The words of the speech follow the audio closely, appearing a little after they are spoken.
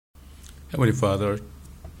Heavenly Father,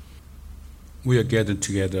 we are gathered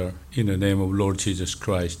together in the name of Lord Jesus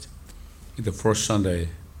Christ in the first Sunday,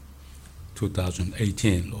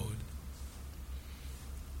 2018, Lord.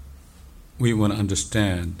 We want to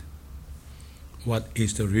understand what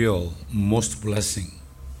is the real most blessing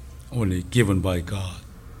only given by God,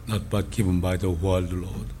 not but given by the world,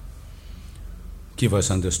 Lord. Give us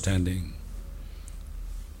understanding.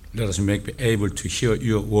 Let us be able to hear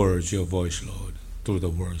your words, your voice, Lord, through the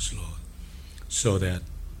words, Lord, so that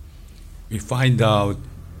we find out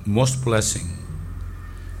most blessing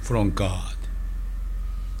from God,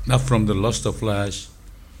 not from the lust of flesh,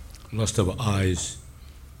 lust of eyes,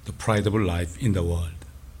 the pride of life in the world.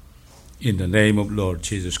 In the name of Lord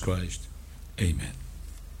Jesus Christ, amen.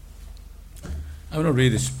 I'm going to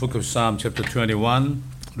read this book of Psalm chapter 21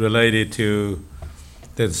 related to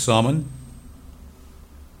that sermon.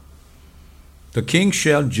 The king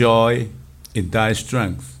shall joy in thy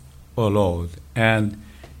strength, O Lord, and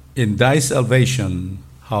in thy salvation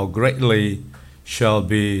how greatly shall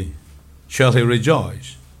he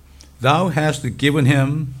rejoice. Thou hast given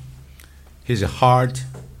him his heart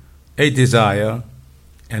a desire,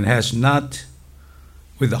 and hast not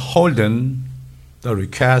withholden the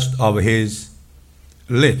request of his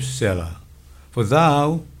lips, Selah. For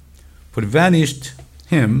thou preventest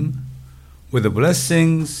him with the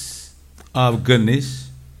blessings of goodness.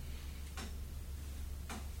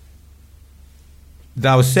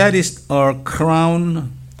 Thou settest a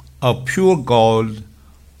crown of pure gold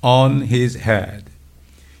on his head.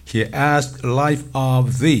 He asked life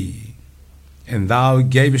of thee, and thou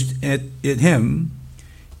gavest it him,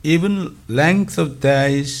 even length of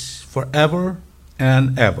days forever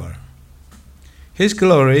and ever. His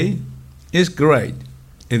glory is great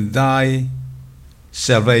in thy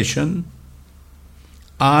salvation.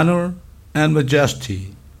 Honor and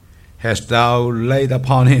majesty hast thou laid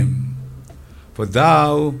upon him, for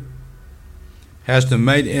thou hast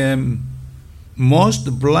made him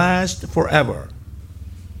most blessed forever.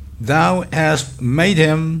 Thou hast made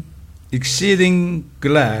him exceeding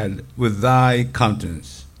glad with thy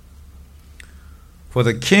countenance. For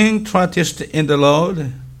the king trusteth in the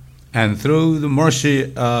Lord, and through the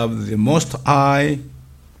mercy of the Most High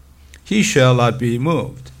he shall not be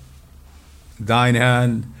moved. Thine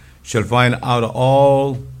hand shall find out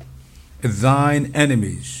all thine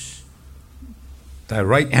enemies. Thy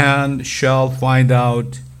right hand shall find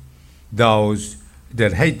out those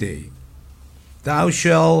that hate thee. Thou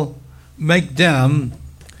shalt make them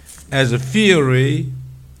as a fiery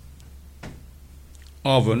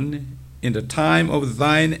oven in the time of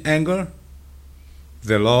thine anger.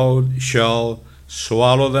 The Lord shall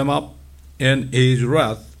swallow them up in his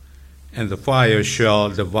wrath, and the fire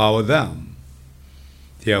shall devour them.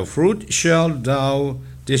 Their fruit shalt thou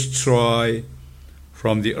destroy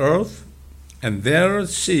from the earth, and their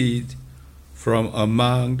seed from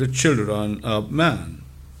among the children of man.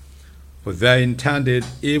 For they intended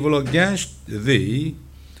evil against thee.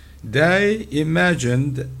 They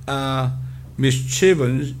imagined a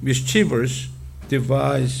mischievous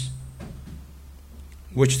device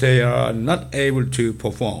which they are not able to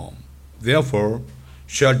perform. Therefore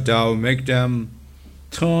shalt thou make them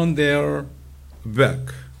turn their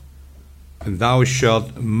back, and thou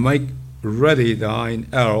shalt make ready thine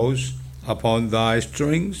arrows upon thy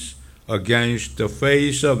strings against the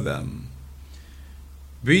face of them.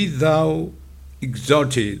 Be thou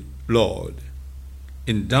exalted, Lord,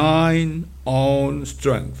 in thine own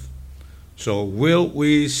strength, so will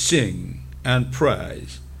we sing and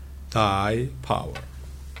praise thy power.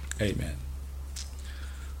 Amen.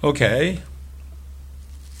 Okay,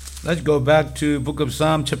 let's go back to book of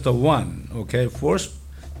Psalm chapter 1. Okay, first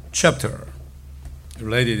chapter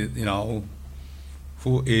related,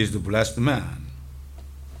 who is the blessed man.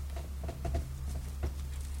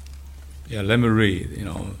 Yeah, let me read,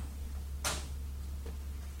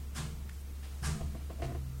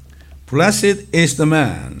 Blessed is the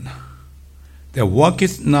man that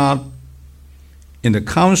walketh not in the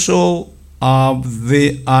counsel of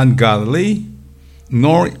the ungodly,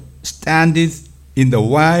 nor standeth in the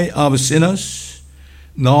way of sinners,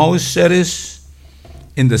 nor sitteth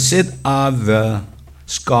in the seat of the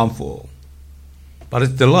scornful. But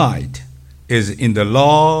his delight is in the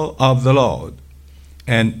law of the Lord,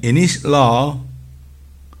 and in his law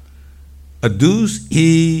does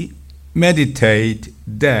he meditate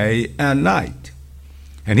day and night.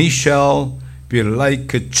 And he shall be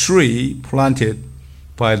like a tree planted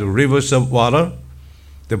by the rivers of water,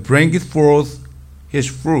 that bringeth forth his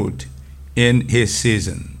fruit in his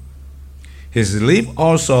season. His leaf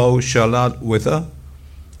also shall not wither,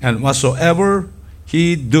 and whatsoever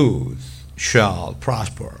he doeth shall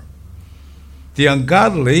prosper. The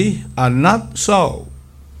ungodly are not so,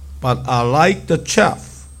 but are like the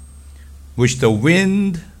chaff which the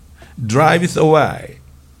wind driveth away.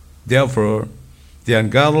 Therefore, the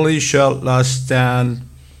ungodly shall not stand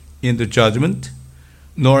in the judgment,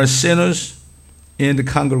 nor sinners in the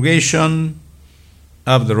congregation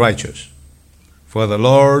of the righteous. For the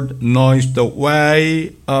Lord knows the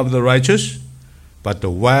way of the righteous, but the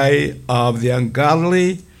way of the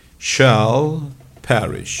ungodly shall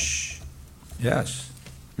perish. Yes,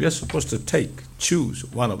 we are supposed to choose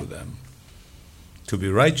one of them, to be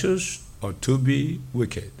righteous or to be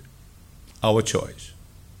wicked. Our choice.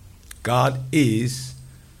 God is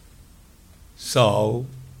so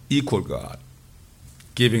equal God,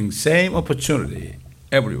 giving same opportunity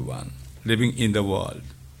everyone living in the world.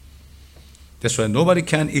 That's why nobody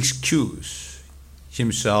can excuse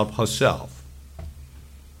himself, herself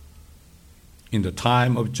in the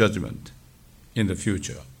time of judgment in the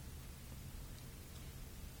future.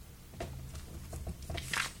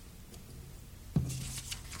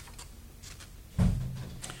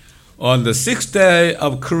 On the sixth day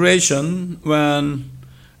of creation, when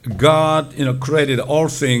God created all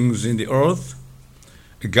things in the earth,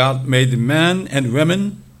 God made men and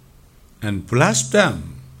women and blessed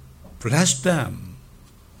them, blessed them,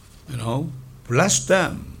 never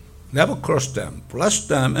cursed them, blessed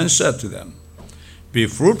them and said to them, be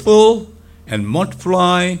fruitful and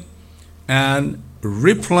multiply and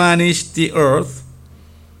replenish the earth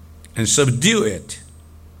and subdue it,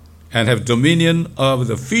 and have dominion of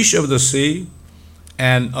the fish of the sea,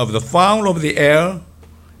 and of the fowl of the air,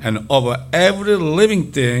 and over every living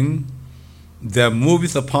thing that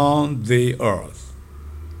moveth upon the earth.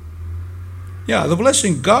 Yeah, the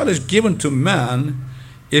blessing God has given to man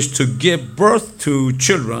is to give birth to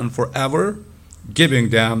children forever, giving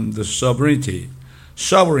them the sovereignty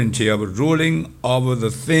of ruling over the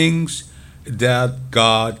things that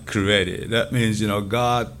God created. That means,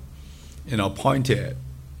 God, appointed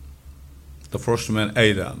the first man,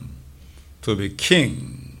 Adam, to be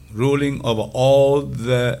king, ruling over all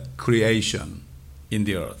the creation in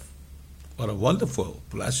the earth. What a wonderful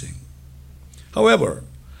blessing. However,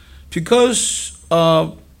 because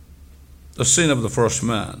of the sin of the first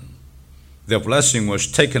man, their blessing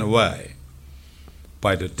was taken away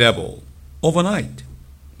by the devil overnight,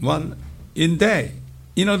 in a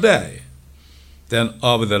day. Then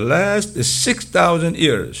over the last 6,000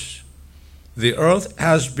 years, the earth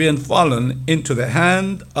has been fallen into the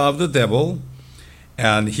hand of the devil,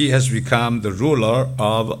 and he has become the ruler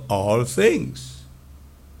of all things.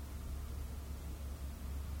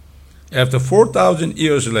 After 4,000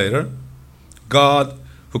 years later, God,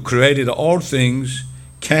 who created all things,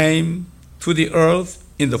 came to the earth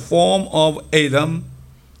in the form of Adam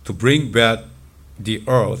to bring back the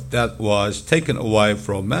earth that was taken away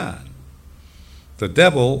from man. The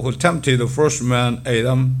devil, who tempted the first man,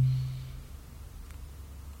 Adam,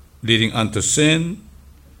 leading unto sin,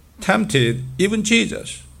 tempted even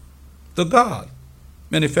Jesus, the God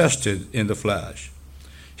manifested in the flesh.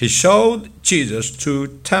 He showed Jesus to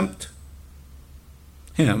tempt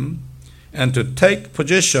him and to take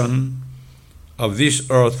possession of this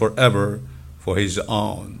earth forever for his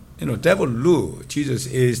own. Devil knew Jesus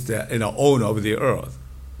is the owner of the earth,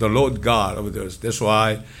 the Lord God of the earth. That's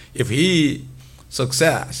why if he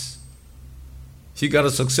got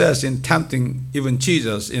a success in tempting even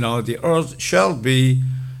Jesus, the earth shall be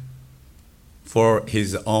for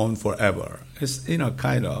his own forever. It's,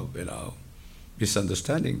 kind of,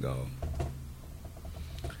 misunderstanding though.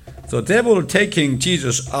 So the devil taking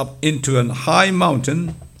Jesus up into an high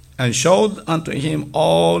mountain and showed unto him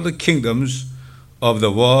all the kingdoms of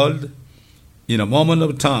the world in a moment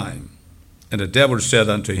of time. And the devil said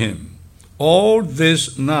unto him, all this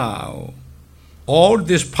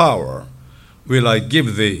power will I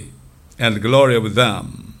give thee, and the glory of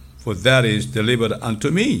them, for that is delivered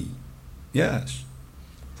unto me. Yes,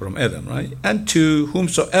 from Adam, right? And to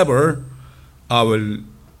whomsoever I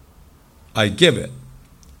give it.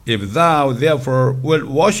 If thou therefore wilt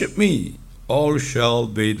worship me, all shall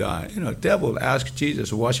be thine. Devil asked Jesus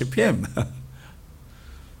to worship him.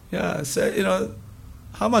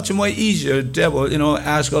 How much more easier devil,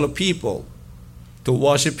 ask other people to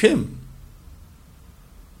worship him.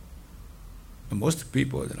 And most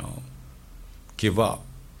people, give up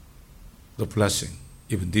the blessing,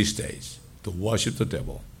 even these days, to worship the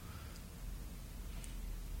devil,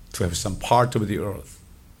 to have some part of the earth.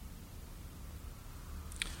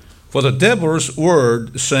 For the devil's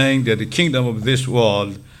word saying that the kingdom of this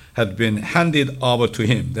world had been handed over to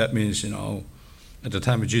him. That means, at the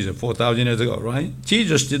time of Jesus, 4,000 years ago, right?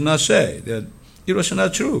 Jesus did not say that it was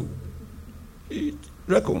not true. He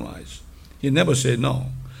recognized He never said no.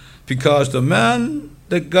 Because the man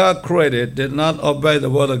that God created did not obey the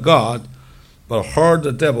word of God, but heard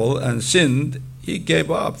the devil and sinned, he gave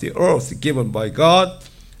up the earth given by God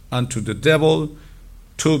unto the devil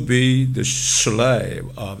to be the slave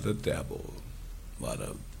of the devil. What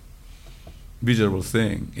a miserable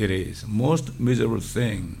thing it is. Most miserable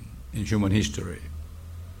thing in human history.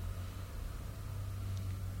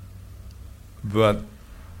 But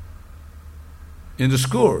in the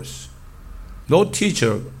schools, no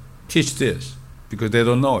teacher teach this because they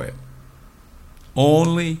don't know it.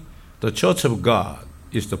 Only the Church of God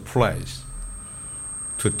is the place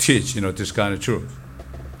to teach, this kind of truth.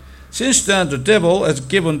 Since then, the devil has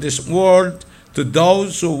given this world to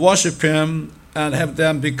those who worship him and have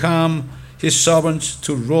them become his servants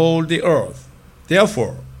to rule the earth.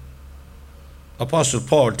 Therefore, Apostle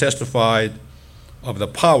Paul testified of the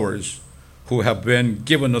powers who have been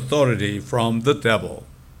given authority from the devil.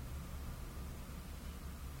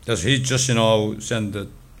 Thus he just, sent a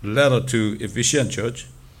letter to Ephesian church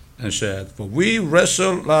and said, for we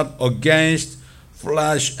wrestle not against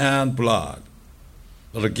flesh and blood,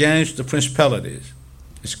 but against the principalities,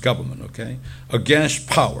 it's government, okay? Against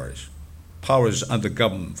powers under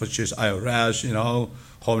government, such as IRS,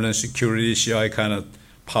 Homeland Security, CIA kind of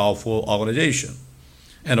powerful organization,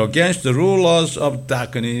 and against the rulers of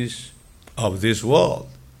darkness of this world.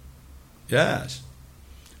 Yes.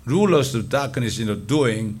 Rulers of darkness,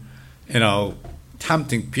 doing,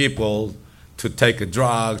 tempting people to take a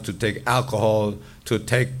drug, to take alcohol, to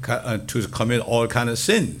commit all kind of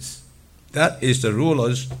sins. That is the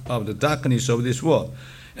rulers of the darkness of this world.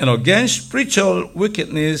 And against spiritual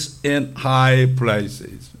wickedness in high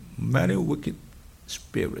places. Many wicked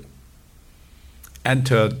spirits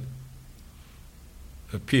entered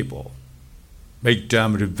the people, make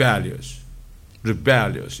them rebellious,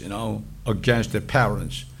 against their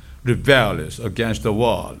parents, rebellious against the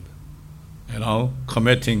world,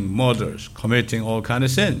 committing murders, committing all kind of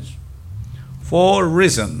sins. For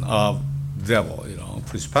reason of devil,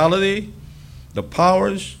 principality, the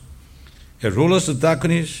powers, the rulers of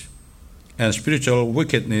darkness, and spiritual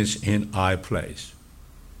wickedness in high place.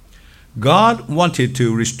 God wanted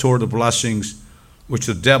to restore the blessings which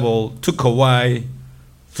the devil took away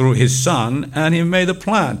through his Son, and he made a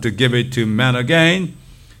plan to give it to man again,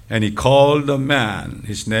 and he called the man,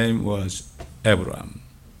 his name was Abraham.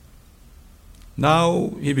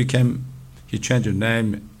 Now he changed the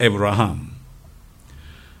name Abraham.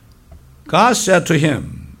 God said to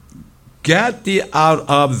him, get thee out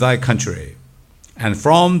of thy country, and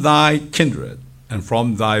from thy kindred, and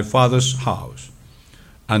from thy father's house,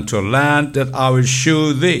 unto a land that I will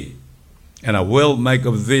shew thee, and I will make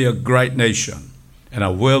of thee a great nation, and I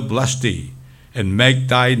will bless thee, and make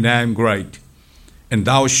thy name great, and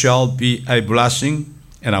thou shalt be a blessing,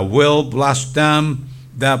 and I will bless them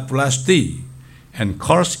that bless thee, and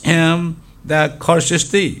curse him that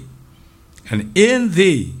curses thee, and in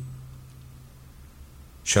thee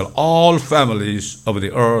shall all families of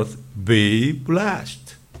the earth be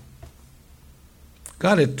blessed.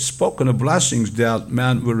 God had spoken of blessings that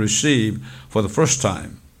man will receive for the first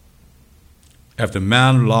time after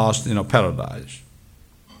man lost in a paradise.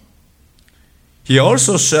 He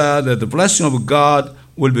also said that the blessing of God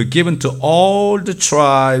will be given to all the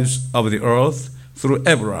tribes of the earth through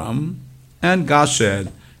Abraham, and God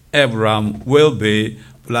said, Abraham will be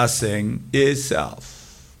blessing itself.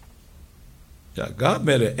 Yeah, God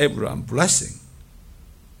made Abraham blessing.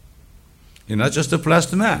 He's not just a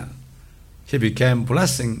blessed man. He became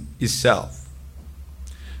blessing itself.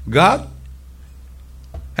 God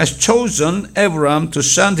has chosen Abraham to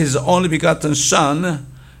send his only begotten son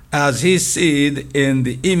as his seed in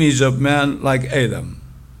the image of man like Adam.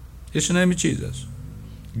 His name is Jesus.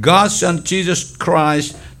 God sent Jesus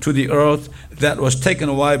Christ to the earth that was taken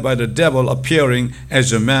away by the devil, appearing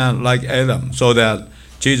as a man like Adam, so that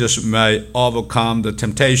Jesus may overcome the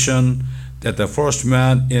temptation that the first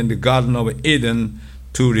man in the Garden of Eden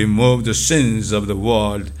to remove the sins of the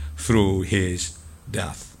world through his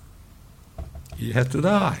death. He had to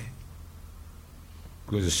die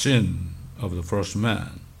because the sin of the first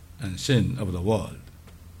man and sin of the world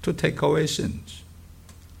to take away sins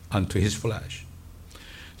unto his flesh.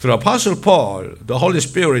 Through Apostle Paul, the Holy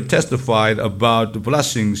Spirit testified about the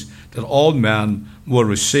blessings that all men will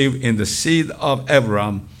receive in the seed of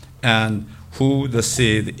Abraham and who the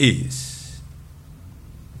seed is.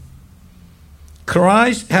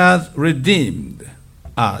 Christ hath redeemed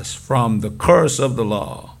us from the curse of the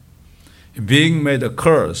law, being made a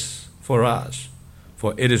curse for us.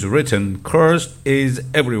 For it is written, cursed is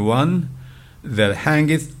everyone that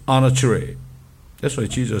hangeth on a tree. That's why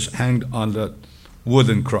Jesus hanged on the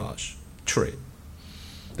wooden cross. tree.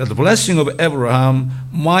 That the blessing of Abraham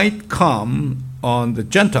might come on the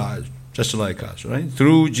Gentiles, just like us, right?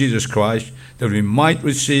 Through Jesus Christ, that we might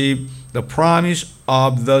receive the promise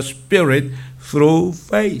of the Spirit through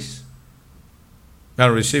faith. Now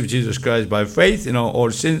receive Jesus Christ by faith,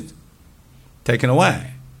 all sins taken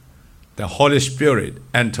away. The Holy Spirit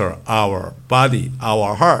enter our body,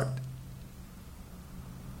 our heart.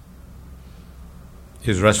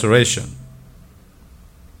 His restoration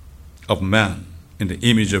of man in the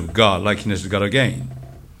image of God, likeness to God again.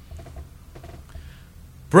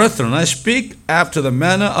 Brethren, I speak after the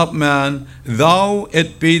manner of man, though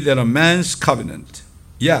it be that a man's covenant.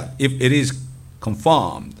 Yet, if it is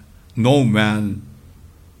confirmed, no man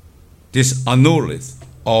disannulleth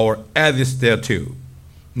or addeth thereto.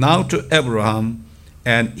 Now to Abraham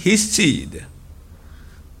and his seed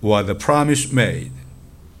was the promise made.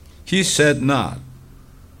 He said not,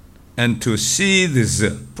 and to seeds,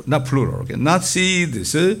 not plural, okay? Not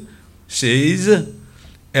seeds, says,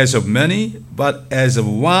 as of many, but as of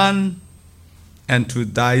one, and to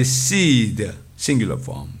thy seed, singular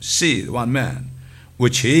form, seed, one man,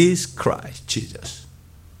 which is Christ Jesus.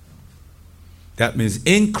 That means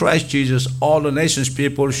in Christ Jesus, all the nations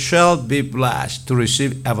people shall be blessed to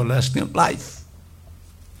receive everlasting life.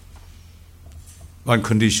 One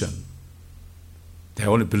condition, they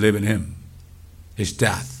only believe in him, his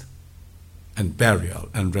death and burial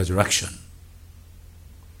and resurrection.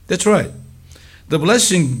 That's right. The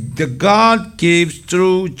blessing that God gives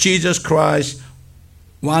through Jesus Christ,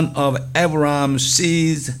 one of Abraham's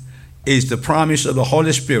seeds, is the promise of the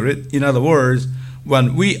Holy Spirit. In other words,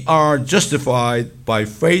 when we are justified by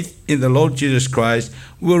faith in the Lord Jesus Christ,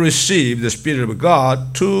 we receive the Spirit of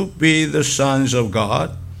God to be the sons of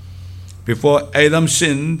God. Before Adam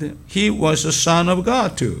sinned, he was the son of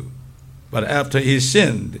God too. But after he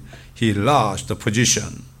sinned, he lost the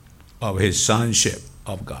position of his sonship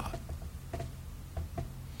of God.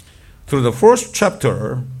 Through the first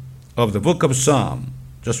chapter of the book of Psalm,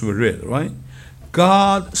 just we read, right?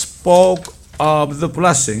 God spoke of the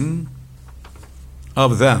blessing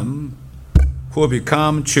of them who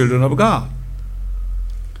become children of God.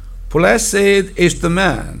 Blessed is the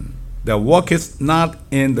man that walketh not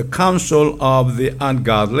in the counsel of the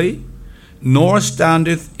ungodly, nor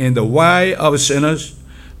standeth in the way of sinners,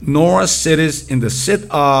 nor sitteth in the seat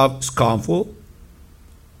of scornful,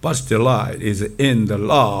 but his delight is in the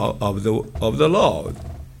law of the Lord,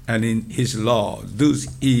 and in his law does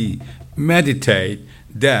he meditate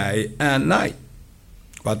day and night.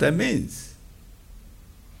 What that means?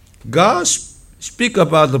 God speak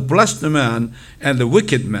about the blessed man and the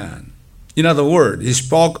wicked man. In other words, he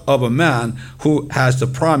spoke of a man who has the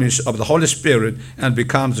promise of the Holy Spirit and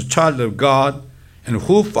becomes a child of God, and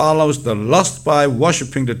who follows the lust by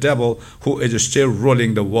worshiping the devil, who is still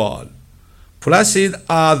ruling the world. Blessed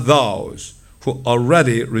are those who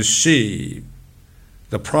already receive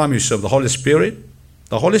the promise of the Holy Spirit.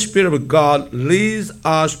 The Holy Spirit of God leads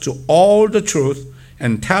us to all the truth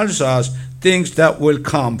and tells us things that will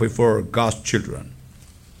come before God's children,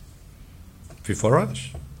 before us.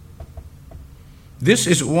 This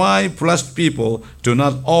is why blessed people do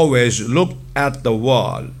not always look at the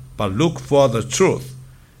world, but look for the truth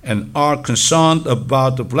and are concerned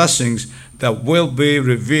about the blessings that will be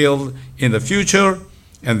revealed in the future,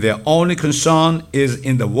 and their only concern is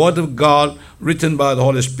in the Word of God written by the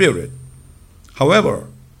Holy Spirit. However,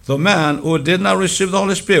 the man who did not receive the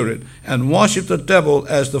Holy Spirit and worshiped the devil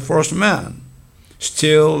as the first man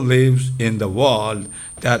still lives in the world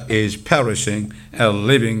that is perishing and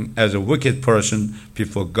living as a wicked person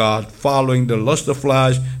before God, following the lust of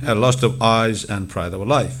flesh and lust of eyes and pride of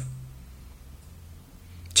life.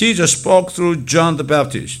 Jesus spoke through John the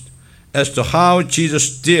Baptist as to how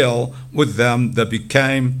Jesus dealt with them that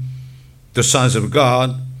became the sons of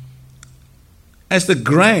God as the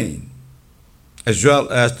grain, as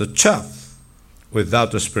well as the chaff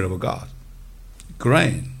without the Spirit of God.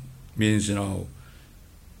 Grain means,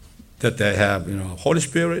 that they have, Holy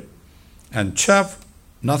Spirit, and chaff,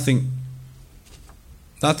 nothing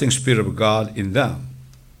Spirit of God in them.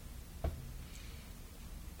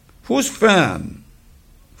 Whose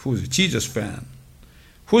Jesus' fan?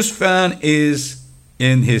 Whose fan is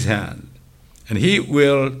in his hand, and he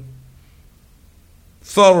will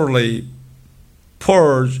thoroughly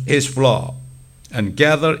purge his flour and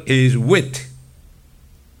gather his wheat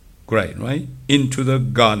grain, right, into the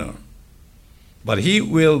garner. But he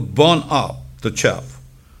will burn up the chaff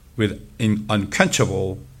with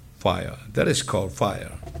unquenchable fire. That is called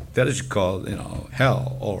fire. That is called,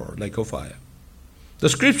 hell or lake of fire. The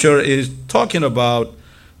scripture is talking about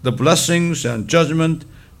the blessings and judgment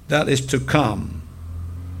that is to come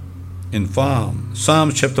In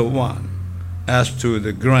Psalm chapter 1, as to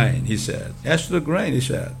the grain, he said,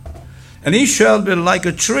 and he shall be like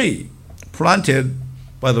a tree planted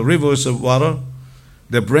by the rivers of water,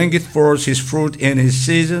 that bringeth forth his fruit in his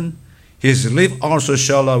season. His leaf also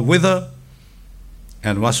shall not wither,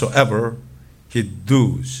 and whatsoever he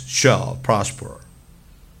does shall prosper.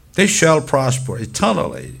 They shall prosper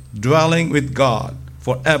eternally, dwelling with God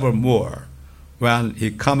forevermore, when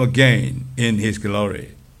he come again in his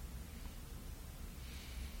glory.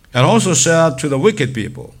 And also said to the wicked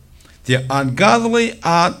people, the ungodly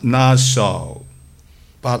are not so,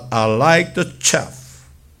 but are like the chaff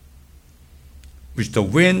which the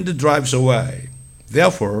wind drives away.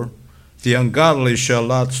 Therefore, the ungodly shall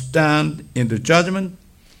not stand in the judgment,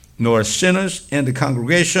 nor sinners in the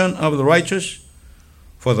congregation of the righteous.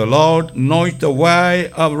 For the Lord knoweth the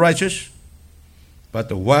way of righteous, but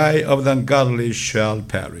the way of the ungodly shall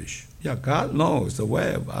perish. Yeah, God knows the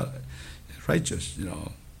way of righteous,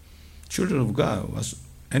 Children of God,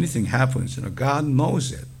 anything happens, God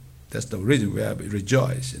knows it. That's the reason we have to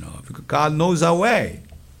rejoice, because God knows our way.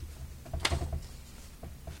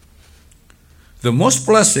 The most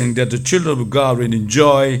blessing that the children of God will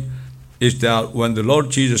enjoy is that when the Lord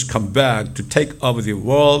Jesus comes back to take over the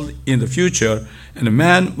world in the future, and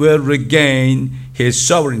man will regain his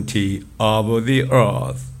sovereignty over the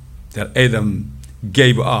earth that Adam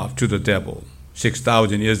gave up to the devil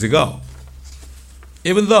 6,000 years ago.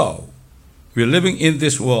 Even though we're living in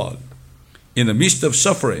this world, in the midst of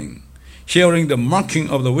suffering, hearing the mocking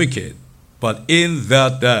of the wicked, but in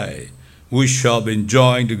that day we shall be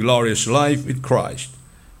enjoying the glorious life with Christ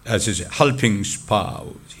as his helping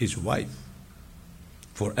spouse, his wife,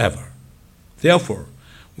 forever. Therefore,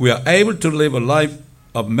 we are able to live a life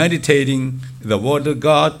of meditating the word of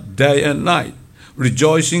God day and night,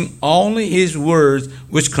 rejoicing only his words,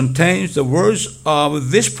 which contains the words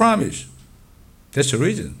of this promise. That's the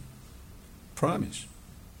reason. Promise.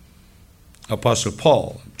 Apostle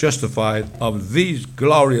Paul justified of these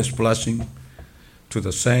glorious blessings to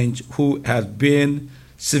the saints who had been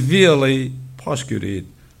severely persecuted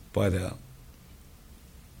by the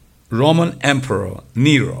Roman Emperor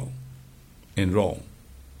Nero in Rome.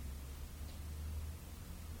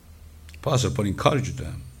 Apostle Paul encouraged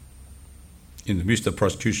them in the midst of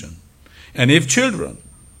persecution. And if children,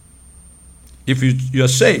 if you are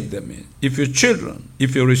saved, that means, if you're children,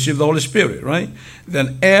 if you receive the Holy Spirit, right,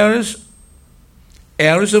 then heirs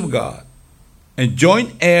of God, and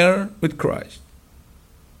joint heir with Christ.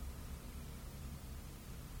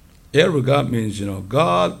 Heir with God means,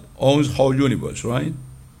 God owns the whole universe, right?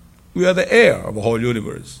 We are the heir of the whole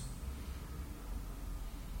universe.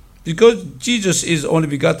 Because Jesus is the only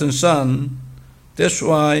begotten Son, that's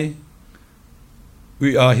why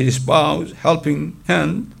we are his spouse, helping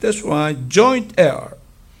hand. That's why joint heir.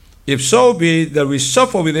 If so be that we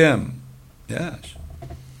suffer with him, yes,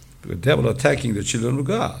 the devil attacking the children of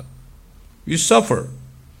God, we suffer,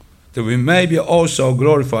 that we may be also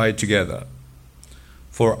glorified together.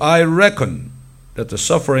 For I reckon that the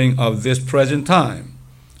suffering of this present time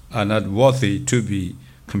are not worthy to be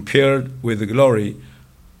compared with the glory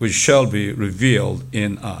which shall be revealed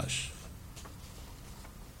in us.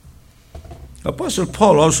 Apostle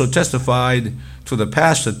Paul also testified to the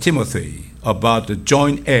pastor Timothy about the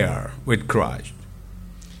joint heir with Christ.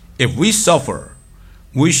 If we suffer,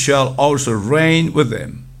 we shall also reign with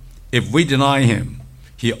him. If we deny him,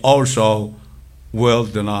 he also will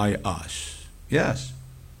deny us. Yes,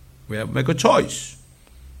 we have to make a choice.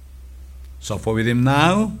 Suffer with him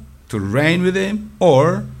now to reign with him,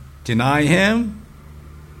 or deny him,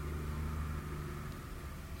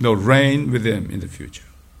 no, reign with him in the future.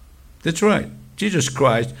 That's right. Jesus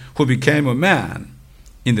Christ, who became a man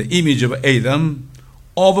in the image of Adam,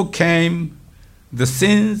 overcame the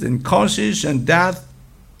sins and curses and death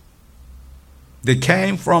that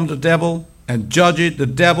came from the devil and judged the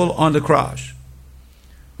devil on the cross.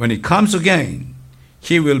 When he comes again,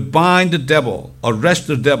 he will bind the devil, arrest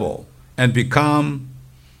the devil, and become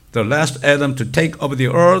the last Adam to take over the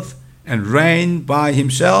earth and reign by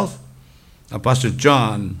himself. Apostle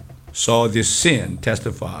John saw this scene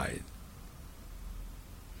testified.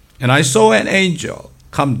 And I saw an angel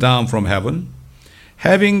come down from heaven,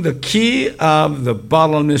 having the key of the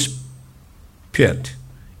bottomless pit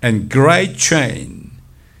and great chain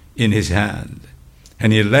in his hand.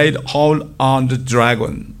 And he laid hold on the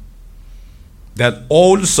dragon, that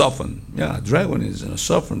old serpent. Yeah, dragon is a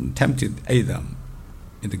serpent, tempted Adam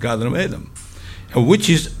in the Garden of Eden, which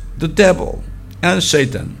is the devil and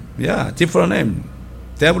Satan. Yeah, different name.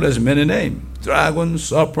 Devil has many names. Dragon,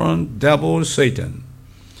 serpent, devil, Satan.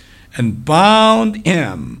 And bound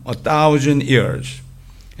him 1,000 years,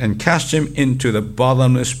 and cast him into the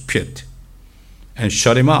bottomless pit, and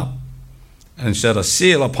shut him up, and set a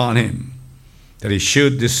seal upon him, that he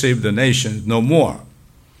should deceive the nations no more.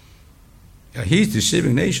 Yeah, he's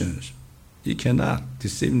deceiving nations. He cannot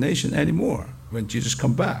deceive nations anymore when Jesus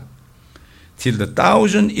comes back, till the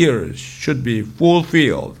 1,000 years should be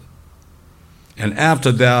fulfilled. And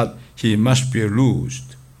after that, he must be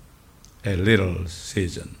loosed a little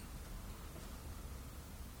season.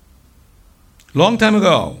 Long time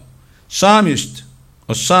ago,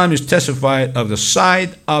 a psalmist testified of the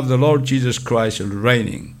sight of the Lord Jesus Christ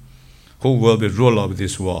reigning, who will be ruler of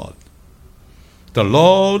this world. The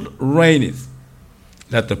Lord reigneth,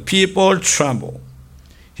 let the people tremble.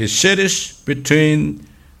 He sitteth between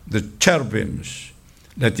the cherubims,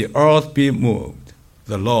 let the earth be moved.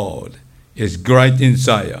 The Lord is great in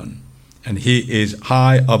Zion, and he is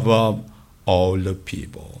high above all the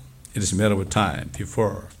people. It is a matter of time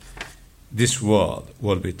before this world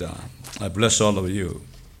will be done. I bless all of you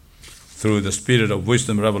through the spirit of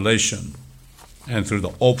wisdom revelation and through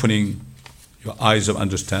the opening your eyes of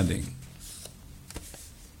understanding.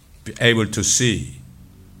 Be able to see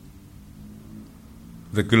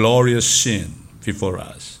the glorious scene before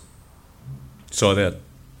us, so that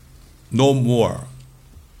no more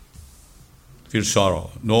feel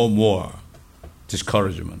sorrow, no more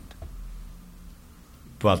discouragement,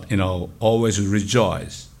 but always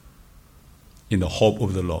rejoice in the hope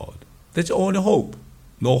of the Lord. That's the only hope.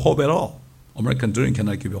 No hope at all. American dream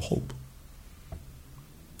cannot give you hope.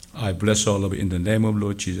 I bless all of you in the name of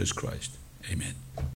Lord Jesus Christ. Amen.